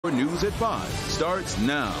News at 5 starts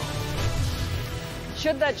now.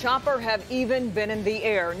 Should that chopper have even been in the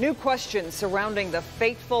air? New questions surrounding the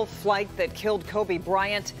fateful flight that killed Kobe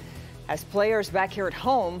Bryant as players back here at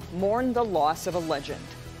home mourn the loss of a legend.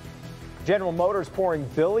 General Motors pouring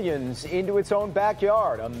billions into its own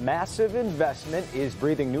backyard. A massive investment is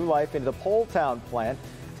breathing new life into the Poletown plant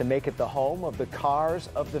to make it the home of the cars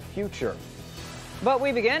of the future. But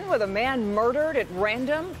we begin with a man murdered at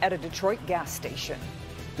random at a Detroit gas station.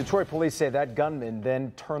 Detroit police say that gunman then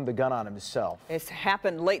turned the gun on himself. This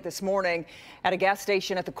happened late this morning at a gas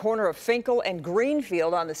station at the corner of Finkel and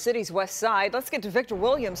Greenfield on the city's west side. Let's get to Victor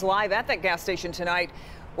Williams live at that gas station tonight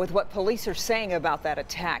with what police are saying about that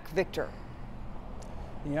attack. Victor.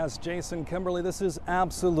 Yes, Jason, Kimberly, this is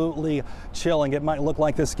absolutely chilling. It might look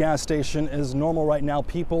like this gas station is normal right now.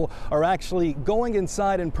 People are actually going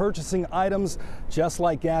inside and purchasing items just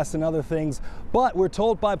like gas and other things. But we're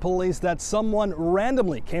told by police that someone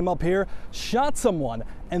randomly came up here, shot someone,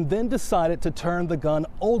 and then decided to turn the gun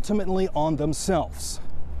ultimately on themselves.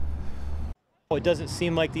 It doesn't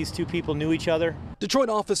seem like these two people knew each other. Detroit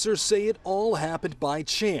officers say it all happened by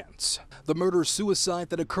chance. The murder-suicide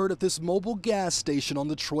that occurred at this mobile gas station on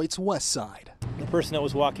Detroit's west side. The person that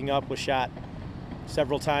was walking up was shot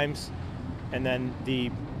several times, and then the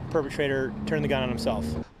perpetrator turned the gun on himself.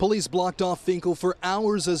 Police blocked off Finkel for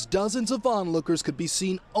hours as dozens of onlookers could be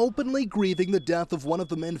seen openly grieving the death of one of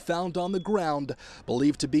the men found on the ground,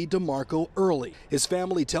 believed to be DeMarco Early. His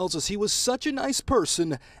family tells us he was such a nice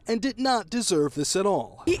person and did not deserve this at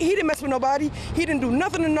all. He didn't mess with nobody. He didn't do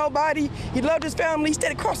nothing to nobody. He loved his family. He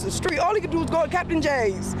stayed across the street. All he could do was go to Captain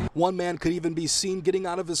Jay's. One man could even be seen getting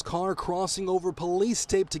out of his car, crossing over police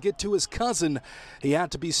tape to get to his cousin. He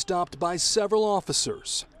had to be stopped by several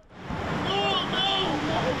officers.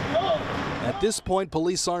 At this point,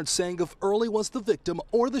 police aren't saying if Early was the victim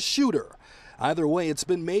or the shooter. Either way, it's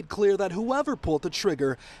been made clear that whoever pulled the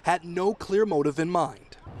trigger had no clear motive in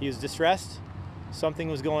mind. He was distressed. Something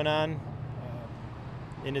was going on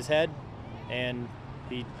in his head, and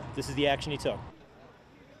this is the action he took.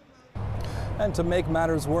 And to make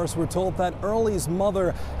matters worse, we're told that Early's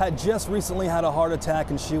mother had just recently had a heart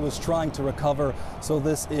attack and she was trying to recover. So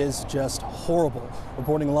this is just horrible.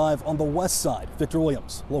 Reporting live on the west side, Victor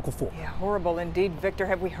Williams, Local 4. Yeah, horrible indeed, Victor.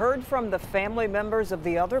 Have we heard from the family members of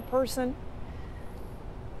the other person?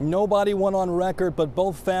 Nobody went on record, but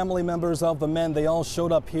both family members of the men, they all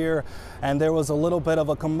showed up here, and there was a little bit of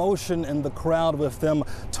a commotion in the crowd with them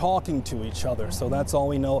talking to each other. So that's all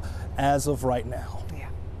we know as of right now.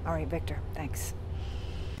 All right, Victor, thanks.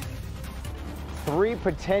 3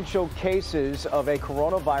 potential cases of a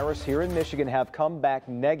coronavirus here in Michigan have come back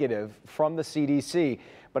negative from the CDC,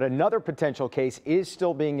 but another potential case is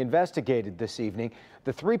still being investigated this evening.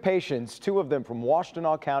 The 3 patients, 2 of them from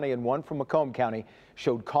Washtenaw County and 1 from Macomb County,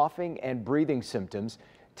 showed coughing and breathing symptoms.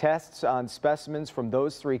 Tests on specimens from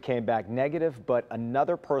those 3 came back negative, but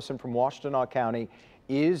another person from Washtenaw County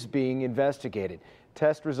is being investigated.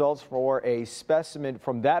 Test results for a specimen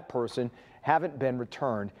from that person haven't been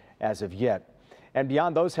returned as of yet. And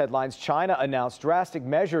beyond those headlines, China announced drastic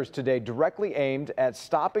measures today directly aimed at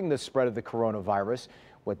stopping the spread of the coronavirus.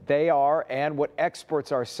 What they are and what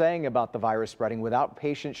experts are saying about the virus spreading without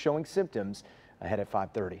patients showing symptoms ahead at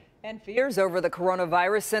 5:30. And fears over the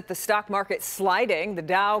coronavirus sent the stock market sliding. The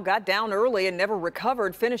Dow got down early and never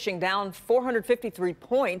recovered, finishing down 453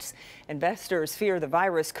 points. Investors fear the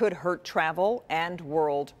virus could hurt travel and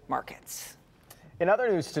world markets. In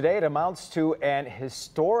other news today, it amounts to an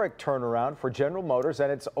historic turnaround for General Motors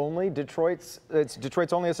and it's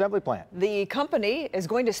Detroit's only assembly plant. The company is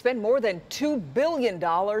going to spend more than $2 billion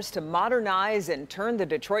to modernize and turn the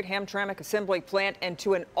Detroit Hamtramck assembly plant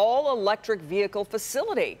into an all-electric vehicle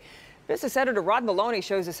facility. Business editor Rod Maloney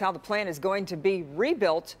shows us how the plant is going to be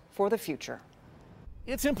rebuilt for the future.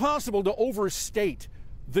 It's impossible to overstate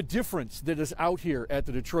the difference that is out here at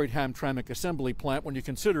the Detroit Hamtramck assembly plant when you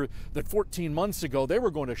consider that 14 months ago they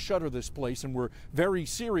were going to shutter this place and were very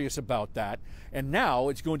serious about that. And now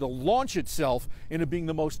it's going to launch itself into being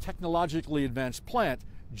the most technologically advanced plant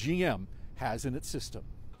GM has in its system.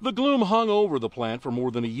 The gloom hung over the plant for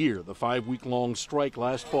more than a year. The 5-week-long strike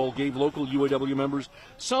last fall gave local UAW members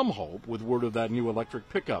some hope with word of that new electric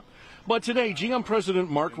pickup. But today, GM President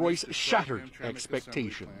Mark Royce shattered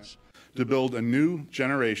expectations. To build a new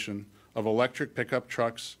generation of electric pickup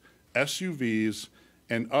trucks, SUVs,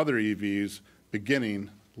 and other EVs beginning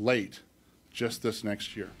late just this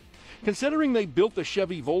next year. Considering they built the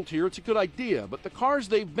Chevy Volt here, it's a good idea, but the cars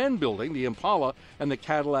they've been building, the Impala and the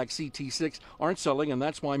Cadillac CT6, aren't selling, and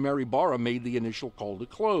that's why Mary Barra made the initial call to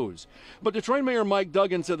close. But Detroit Mayor Mike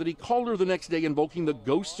Duggan said that he called her the next day invoking the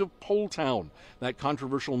ghosts of Pole Town, that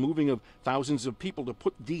controversial moving of thousands of people to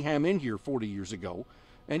put DHAM in here 40 years ago,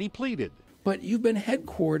 and he pleaded. But you've been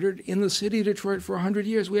headquartered in the city of Detroit for 100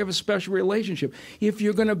 years. We have a special relationship. If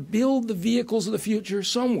you're going to build the vehicles of the future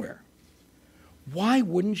somewhere, why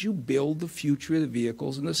wouldn't you build the future of the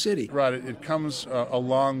vehicles in the city? Right, it comes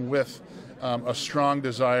along with a strong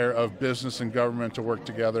desire of business and government to work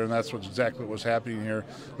together, and that's exactly what was happening here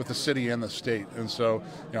with the city and the state. And so,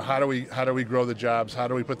 how do we grow the jobs? How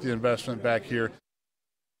do we put the investment back here?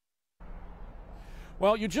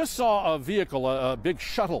 Well, you just saw a vehicle, a big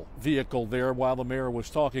shuttle vehicle there while the mayor was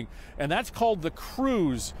talking, and that's called the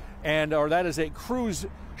Cruise, or that is a cruise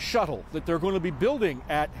shuttle that they're going to be building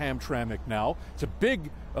at Hamtramck now. It's a big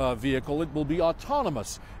vehicle. It will be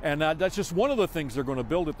autonomous, and that's just one of the things they're going to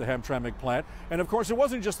build at the Hamtramck plant. And of course, it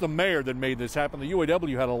wasn't just the mayor that made this happen. The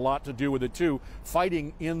UAW had a lot to do with it too,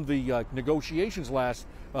 fighting in the negotiations last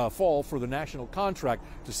fall for the national contract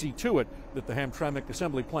to see to it that the Hamtramck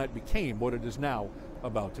assembly plant became what it is now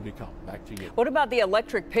about to become. Back to you. What about the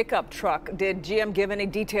electric pickup truck? Did GM give any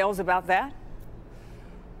details about that?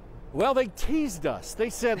 Well, they teased us. They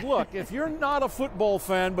said, look, if you're not a football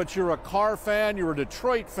fan, but you're a car fan, you're a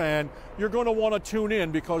Detroit fan, you're going to want to tune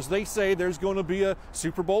in because they say there's going to be a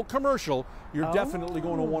Super Bowl commercial you're definitely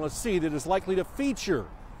going to want to see that is likely to feature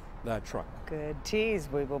that truck. Good tease.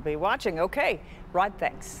 We will be watching. Okay, Rod,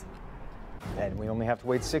 thanks. And we only have to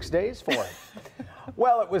wait 6 days for it.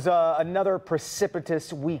 Well, it was another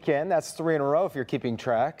precipitous weekend. That's 3 in a row if you're keeping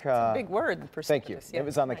track. It's a big word, precipitous. Thank you. Yeah, it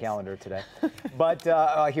was on the calendar today. But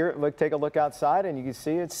here, take a look outside, and you can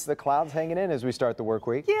see it's the clouds hanging in as we start the work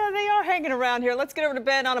week. Yeah, they are hanging around here. Let's get over to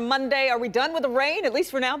Ben on a Monday. Are we done with the rain, at least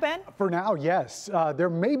for now, Ben? For now, yes. There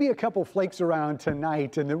may be a couple flakes around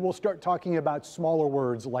tonight, and then we'll start talking about smaller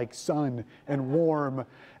words like sun and warm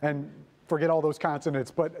and forget all those consonants,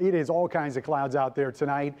 but it is all kinds of clouds out there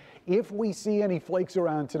tonight. If we see any flakes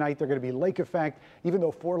around tonight, they're going to be lake effect, even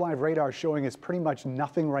though 4Live radar is showing us pretty much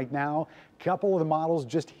nothing right now. A couple of the models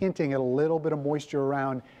just hinting at a little bit of moisture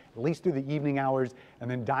around, at least through the evening hours, and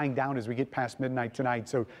then dying down as we get past midnight tonight.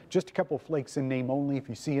 So just a couple of flakes in name only. If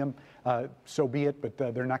you see them, so be it, but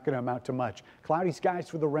they're not going to amount to much. Cloudy skies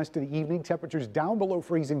for the rest of the evening. Temperatures down below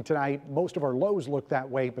freezing tonight. Most of our lows look that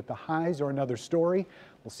way, but the highs are another story.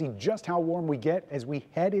 We'll see just how warm we get as we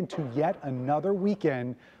head into yet another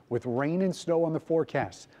weekend with rain and snow on the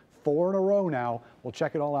forecast. 4 in a row now. We'll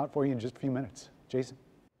check it all out for you in just a few minutes. Jason.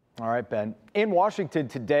 All right, Ben. In Washington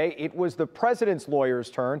today, it was the president's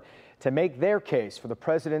lawyers' turn to make their case for the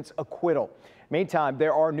president's acquittal. Meantime,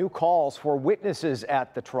 there are new calls for witnesses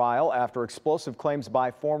at the trial after explosive claims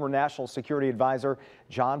by former National Security Advisor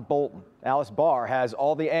John Bolton. Alice Barr has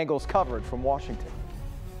all the angles covered from Washington.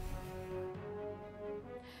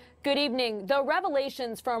 Good evening. The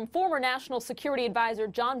revelations from former National Security Advisor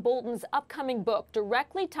John Bolton's upcoming book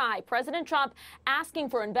directly tie President Trump asking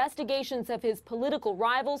for investigations of his political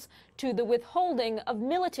rivals to the withholding of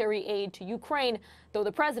military aid to Ukraine, though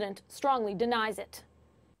the president strongly denies it.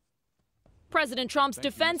 President Trump's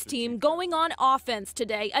defense team going on offense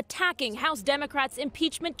today, attacking House Democrats'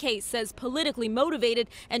 impeachment case as politically motivated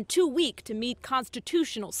and too weak to meet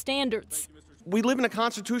constitutional standards. We live in a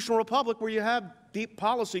constitutional republic where you have deep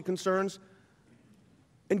policy concerns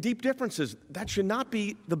and deep differences. That should not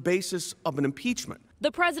be the basis of an impeachment.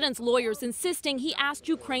 The president's lawyers insisting he asked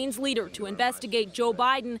Ukraine's leader to investigate Joe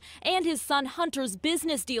Biden and his son Hunter's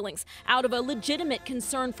business dealings out of a legitimate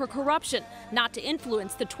concern for corruption, not to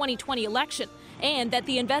influence the 2020 election, and that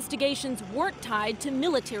the investigations weren't tied to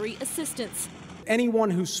military assistance. Anyone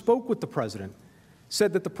who spoke with the president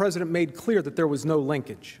said that the president made clear that there was no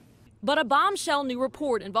linkage. But a bombshell new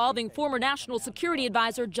report involving former National Security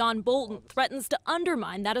Advisor John Bolton threatens to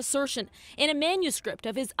undermine that assertion. In a manuscript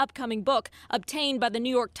of his upcoming book, obtained by the New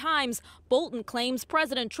York Times, Bolton claims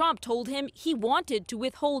President Trump told him he wanted to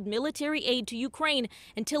withhold military aid to Ukraine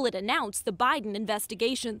until it announced the Biden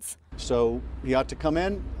investigations. So he ought to come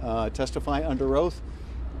in, testify under oath.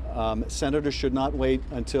 Senators should not wait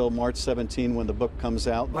until March 17 when the book comes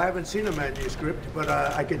out. I haven't seen a manuscript, but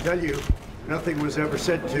I can tell you nothing was ever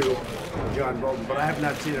said to John Bolton, but I have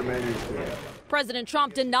not seen a manuscript. President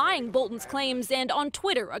Trump denying Bolton's claims and on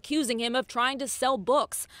Twitter accusing him of trying to sell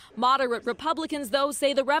books. Moderate Republicans, though,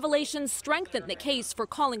 say the revelations strengthen the case for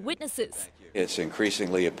calling witnesses. It's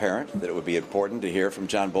increasingly apparent that it would be important to hear from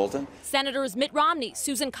John Bolton. Senators Mitt Romney,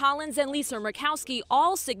 Susan Collins, and Lisa Murkowski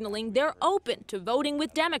all signaling they're open to voting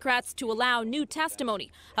with Democrats to allow new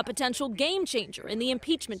testimony, a potential game changer in the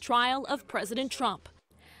impeachment trial of President Trump.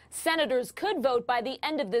 Senators could vote by the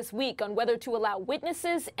end of this week on whether to allow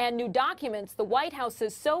witnesses and new documents the White House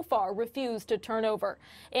has so far refused to turn over.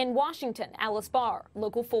 In Washington, Alice Barr,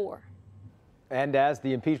 Local 4. And as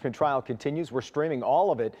the impeachment trial continues, we're streaming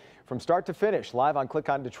all of it from start to finish live on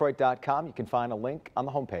clickondetroit.com. You can find a link on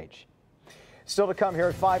the homepage. Still to come here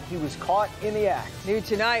at 5, he was caught in the act. New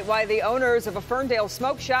tonight, why the owners of a Ferndale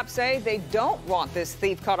smoke shop say they don't want this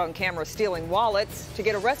thief caught on camera stealing wallets to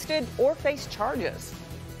get arrested or face charges.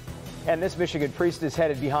 And this Michigan priest is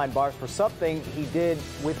headed behind bars for something he did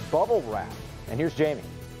with bubble wrap. And here's Jamie.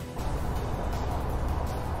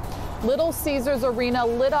 Little Caesars Arena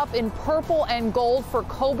lit up in purple and gold for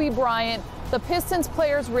Kobe Bryant. The Pistons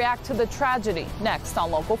players react to the tragedy next on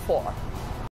Local 4.